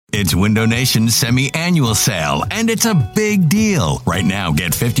It's Window Nation's semi-annual sale, and it's a big deal. Right now,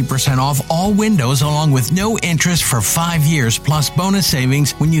 get 50% off all windows along with no interest for 5 years plus bonus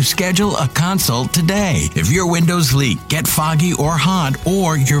savings when you schedule a consult today. If your windows leak, get foggy or hot,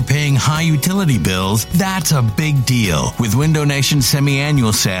 or you're paying high utility bills, that's a big deal. With Window Nation's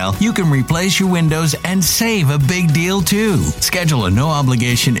semi-annual sale, you can replace your windows and save a big deal too. Schedule a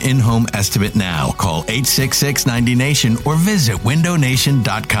no-obligation in-home estimate now. Call 866-90-NATION or visit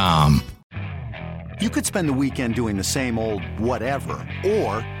windownation.com. You could spend the weekend doing the same old whatever,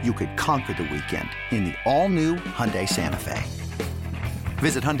 or you could conquer the weekend in the all-new Hyundai Santa Fe.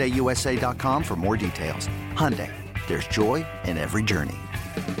 Visit HyundaiUSA.com for more details. Hyundai, there's joy in every journey.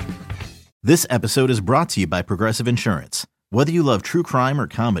 This episode is brought to you by Progressive Insurance. Whether you love true crime or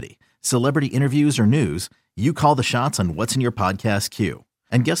comedy, celebrity interviews or news, you call the shots on what's in your podcast queue.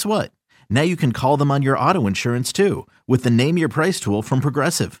 And guess what? Now you can call them on your auto insurance too with the Name Your Price tool from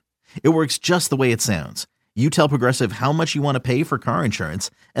Progressive. It works just the way it sounds. You tell Progressive how much you want to pay for car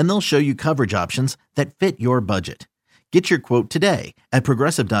insurance, and they'll show you coverage options that fit your budget. Get your quote today at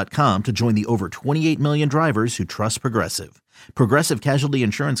Progressive.com to join the over 28 million drivers who trust Progressive. Progressive Casualty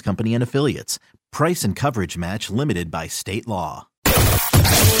Insurance Company and Affiliates. Price and coverage match limited by state law.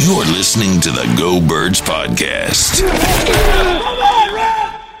 You're listening to the Go Birds Podcast.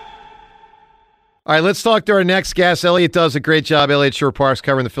 All right, let's talk to our next guest. Elliot does a great job. Elliot Shorr-Parks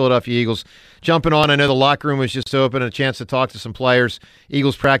covering the Philadelphia Eagles. Jumping on, I know the locker room was just open, a chance to talk to some players.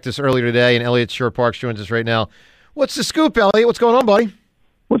 Eagles practice earlier today, and Elliot Shorr-Parks joins us right now. What's the scoop, Elliot? What's going on, buddy?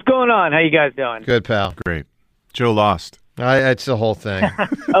 What's going on? How you guys doing? Good, pal. Great. Joe lost. It's the whole thing.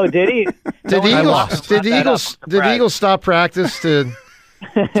 Oh, did he? Did the Eagles stop practice to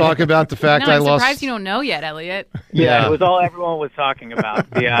talk about the fact I I'm lost? surprised you don't know yet, Elliot. Yeah, it was all everyone was talking about,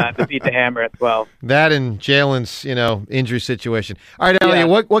 the beat the hammer at 12. That and Jalen's, injury situation. All right,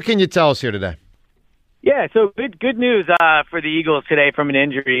 Elliot, what can you tell us here today? Yeah, so good news for the Eagles today from an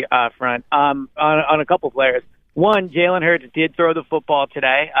injury front on a couple players. One, Jalen Hurts did throw the football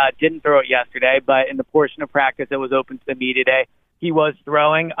today. Didn't throw it yesterday, but in the portion of practice that was open to the media today, he was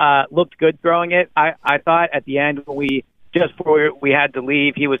throwing. Looked good throwing it. I thought at the end when just before we had to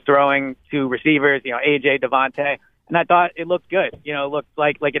leave, he was throwing to receivers, AJ, Devontae, and I thought it looked good. It looked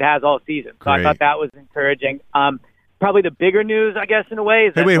like it has all season. So I thought that was encouraging. Probably the bigger news, I guess, in a way,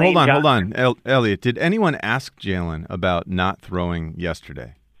 is that hold on. Elliot, did anyone ask Jalen about not throwing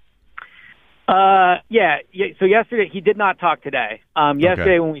yesterday? Yeah. So yesterday, he did not talk today.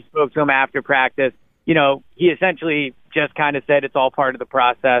 Yesterday when we spoke to him after practice, he essentially just kind of said it's all part of the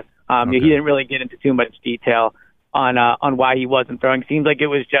process. He didn't really get into too much detail on why he wasn't throwing. Seems like it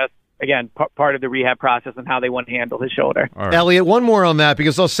was just, again, part of the rehab process and how they want to handle his shoulder. Right. Elliot, one more on that,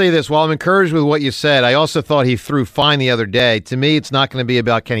 because I'll say this. While I'm encouraged with what you said, I also thought he threw fine the other day. To me, it's not going to be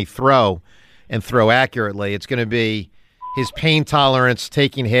about can he throw and throw accurately. It's going to be his pain tolerance,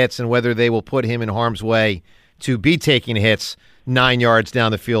 taking hits, and whether they will put him in harm's way to be taking hits 9 yards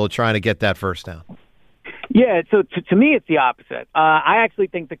down the field trying to get that first down. Yeah, so to me, it's the opposite. I actually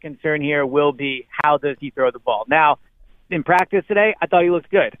think the concern here will be how does he throw the ball. Now, in practice today, I thought he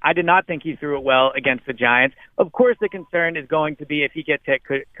looked good. I did not think he threw it well against the Giants. Of course, the concern is going to be if he gets hit,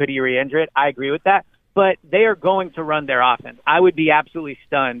 could he re-injure it? I agree with that. But they are going to run their offense. I would be absolutely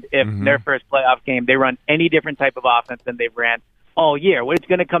stunned if their first playoff game they run any different type of offense than they've ran all year. What it's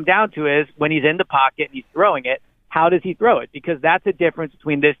going to come down to is when he's in the pocket and he's throwing it, how does he throw it? Because that's the difference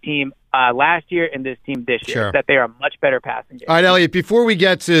between this team last year and this team this year, that they are a much better passing game. All right, Elliot, before we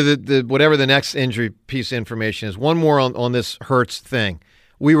get to the whatever the next injury piece of information is, one more on this Hurts thing.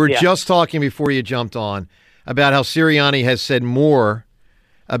 We were just talking before you jumped on about how Sirianni has said more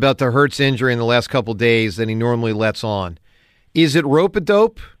about the Hurts injury in the last couple days than he normally lets on. Is it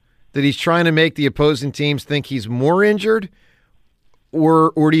rope-a-dope that he's trying to make the opposing teams think he's more injured,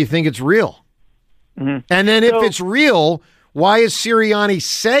 or do you think it's real? And then if it's real, why is Sirianni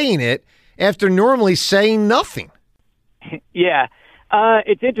saying it after normally saying nothing? Yeah,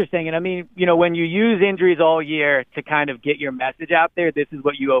 it's interesting. And I mean, when you use injuries all year to kind of get your message out there, this is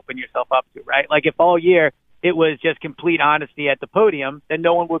what you open yourself up to, right? Like if all year it was just complete honesty at the podium, then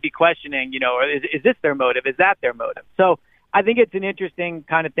no one would be questioning, is this their motive? Is that their motive? So I think it's an interesting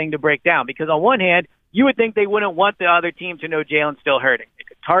kind of thing to break down because on one hand, you would think they wouldn't want the other team to know Jalen's still hurting. They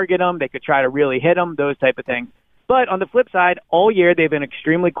could target him. They could try to really hit him, those type of things. But on the flip side, all year they've been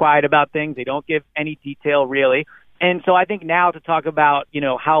extremely quiet about things. They don't give any detail really. And so I think now to talk about,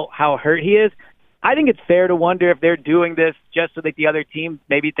 how hurt he is, I think it's fair to wonder if they're doing this just so that the other team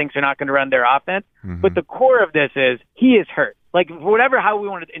maybe thinks they're not going to run their offense. But the core of this is he is hurt. Like how we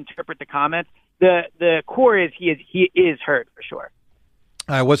want to interpret the comments, the core is he is hurt for sure.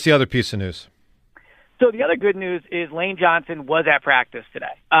 All right, what's the other piece of news? So the other good news is Lane Johnson was at practice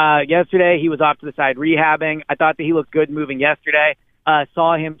today. Yesterday, he was off to the side rehabbing. I thought that he looked good moving yesterday.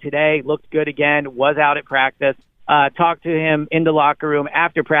 Saw him today, looked good again, was out at practice. Talked to him in the locker room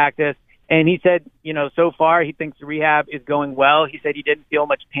after practice, and he said, so far he thinks the rehab is going well. He said he didn't feel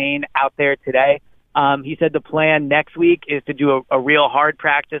much pain out there today. He said the plan next week is to do a real hard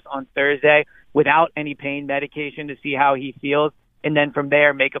practice on Thursday without any pain medication to see how he feels, and then from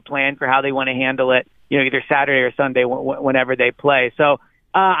there make a plan for how they want to handle it, either Saturday or Sunday whenever they play. So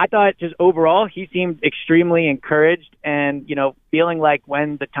I thought just overall he seemed extremely encouraged and, feeling like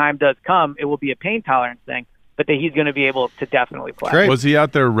when the time does come, it will be a pain tolerance thing, but that he's going to be able to definitely play. Great. Was he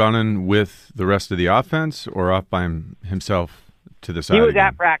out there running with the rest of the offense or off by himself to the side? He was again?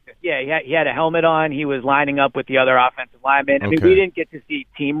 at practice. Yeah, he had a helmet on. He was lining up with the other offensive linemen. I mean, we didn't get to see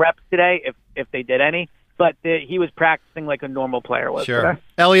team reps today, if they did any, but he was practicing like a normal player was. Sure. Today.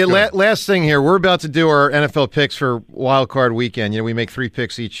 Elliot, last thing here. We're about to do our NFL picks for Wild Card Weekend. We make 3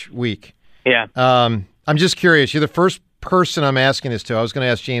 picks each week. Yeah. I'm just curious. You're the first person I'm asking this to. I was going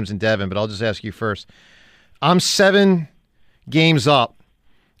to ask James and Devin, but I'll just ask you first. I'm 7 games up,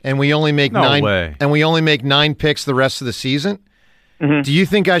 and we only make nine picks the rest of the season. Mm-hmm. Do you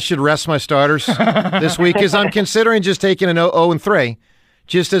think I should rest my starters this week? Because I'm considering just taking an 0-3,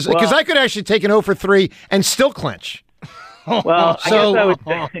 because I could actually take an 0-3 and still clinch. Well, so, I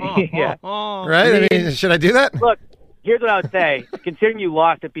guess I would. Yeah. Right? I mean, should I do that? Look, here's what I would say. Considering you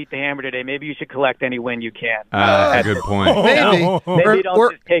lost to Beat the Hammer today, maybe you should collect any win you can. Good point. Maybe. Maybe you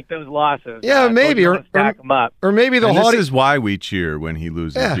don't just take those losses. Yeah, maybe. Or stack them up. Or maybe the this haughty... is why we cheer when he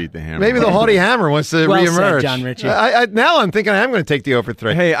loses Beat the Hammer. Maybe the haughty hammer wants to well reemerge. Said, John Ritchie. Now I'm thinking I'm going to take the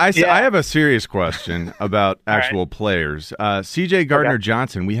 0-3. Hey, I have a serious question about actual players. C.J.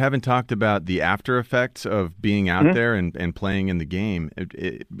 Gardner-Johnson, we haven't talked about the after effects of being out there and playing in the game.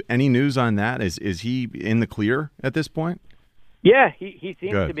 Any news on that? Is he in the clear at this point? Yeah, he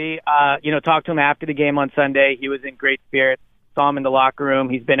seems to be. Talked to him after the game on Sunday. He was in great spirits. Saw him in the locker room.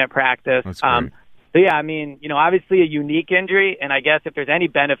 He's been at practice. That's great. So, yeah, I mean, obviously a unique injury, and I guess if there's any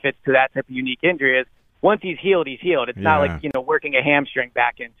benefits to that type of unique injury is once he's healed, he's healed. It's not like, working a hamstring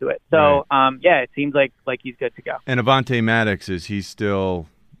back into it. So, it seems like he's good to go. And Avonte Maddox, is he still,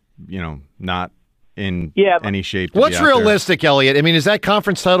 not in any shape to What's be out realistic, Elliot? I mean, is that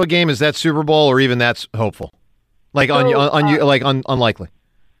conference title game, is that Super Bowl, or even that's hopeful? Unlikely.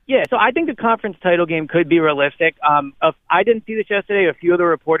 Yeah, so I think the conference title game could be realistic. I didn't see this yesterday. A few of the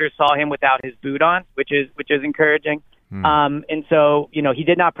reporters saw him without his boot on, which is encouraging. And so, he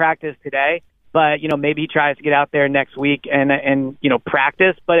did not practice today, but, maybe he tries to get out there next week and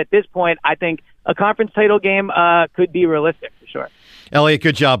practice. But at this point, I think a conference title game could be realistic for sure. Elliot,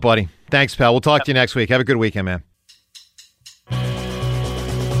 good job, buddy. Thanks, pal. We'll talk to you next week. Have a good weekend, man.